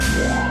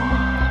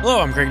Hello,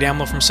 I'm Greg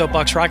Damlow from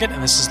Soapbox Rocket,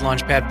 and this is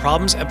Launchpad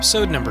Problems,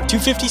 episode number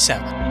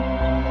 257.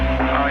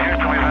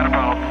 Houston, we've had a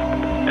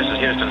problem. This is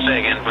Houston. Say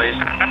again, please.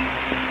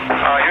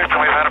 Houston,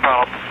 we've had a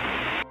problem.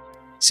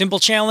 Simple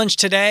challenge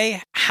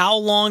today. How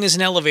long is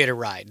an elevator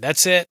ride?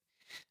 That's it.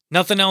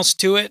 Nothing else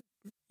to it.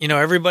 You know,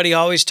 everybody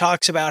always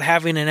talks about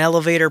having an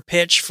elevator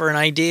pitch for an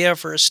idea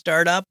for a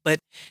startup, but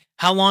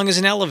how long is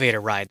an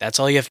elevator ride? That's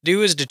all you have to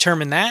do is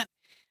determine that.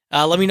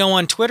 Let me know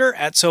on Twitter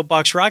at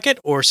Soapbox Rocket,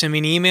 or send me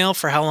an email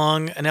for how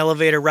long an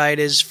elevator ride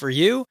is for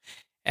you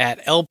at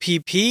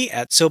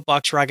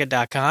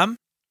lpp@soapboxrocket.com.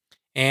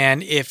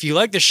 And if you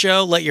like the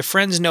show, let your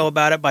friends know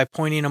about it by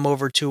pointing them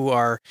over to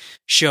our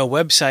show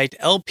website,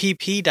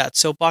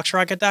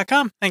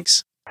 lpp.soapboxrocket.com.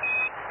 Thanks.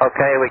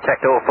 Okay, we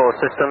checked all four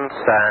systems,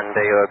 and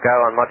you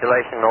go on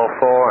modulation, all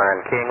four,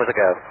 and keying was a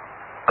go.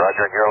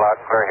 Roger, you're loud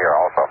and clear here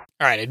also.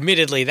 All right,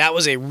 admittedly, that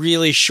was a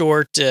really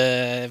short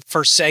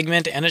first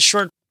segment and a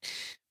short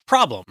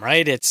problem,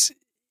 right? It's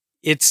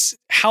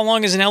how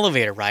long is an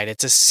elevator ride?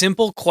 It's a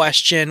simple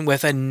question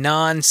with a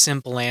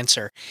non-simple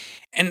answer.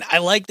 And I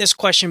like this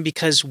question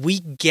because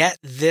we get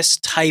this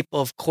type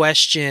of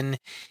question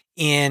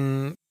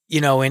in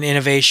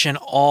innovation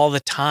all the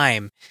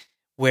time,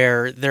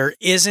 where there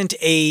isn't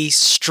a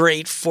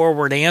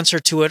straightforward answer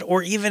to it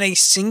or even a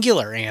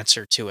singular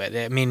answer to it.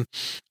 I mean,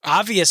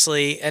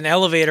 obviously, an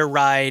elevator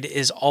ride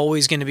is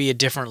always going to be a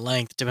different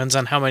length. Depends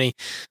on how many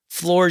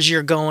floors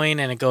you're going,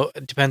 and it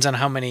depends on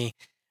how many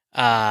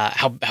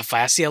how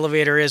fast the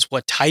elevator is,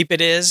 what type it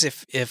is.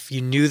 If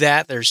you knew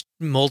that, there's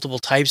multiple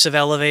types of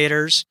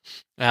elevators,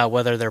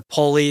 whether they're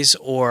pulleys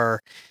or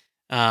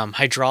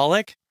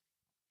hydraulic.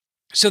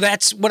 So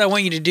that's what I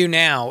want you to do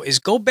now, is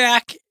go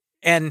back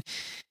and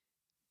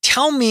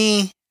tell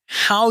me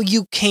how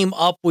you came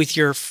up with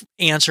your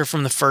answer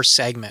from the first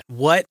segment.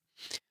 What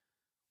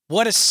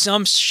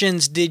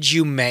assumptions did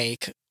you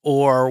make,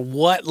 or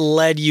what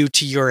led you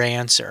to your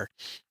answer?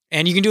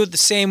 And you can do it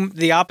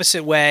the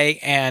opposite way,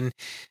 and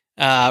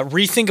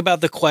rethink about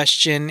the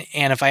question.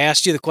 And if I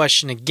asked you the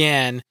question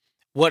again,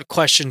 what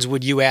questions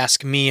would you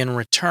ask me in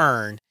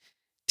return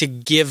to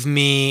give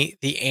me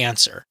the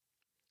answer?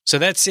 So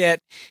that's it.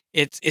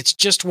 It's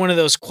just one of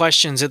those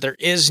questions that there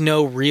is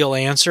no real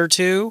answer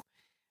to.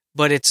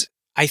 But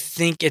I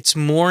think it's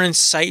more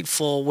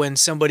insightful when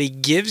somebody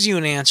gives you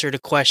an answer to a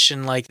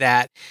question like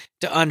that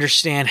to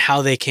understand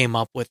how they came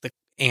up with the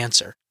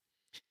answer.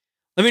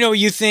 Let me know what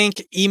you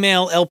think.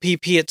 Email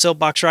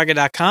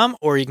lpp@soapboxrocket.com,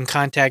 or you can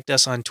contact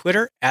us on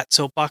Twitter at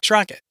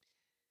soapboxrocket.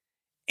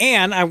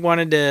 And I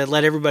wanted to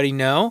let everybody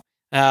know,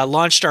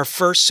 launched our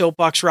first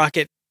Soapbox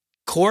Rocket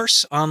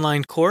course,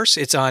 online course.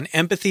 It's on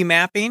empathy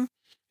mapping.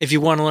 If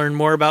you want to learn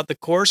more about the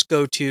course,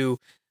 go to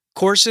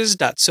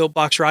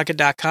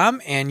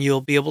courses.soapboxrocket.com, and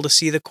you'll be able to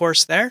see the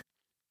course there.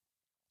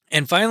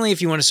 And finally,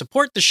 if you want to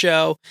support the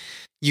show,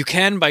 you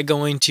can by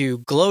going to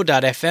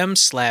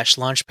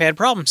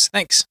glow.fm/launchpadproblems.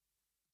 Thanks.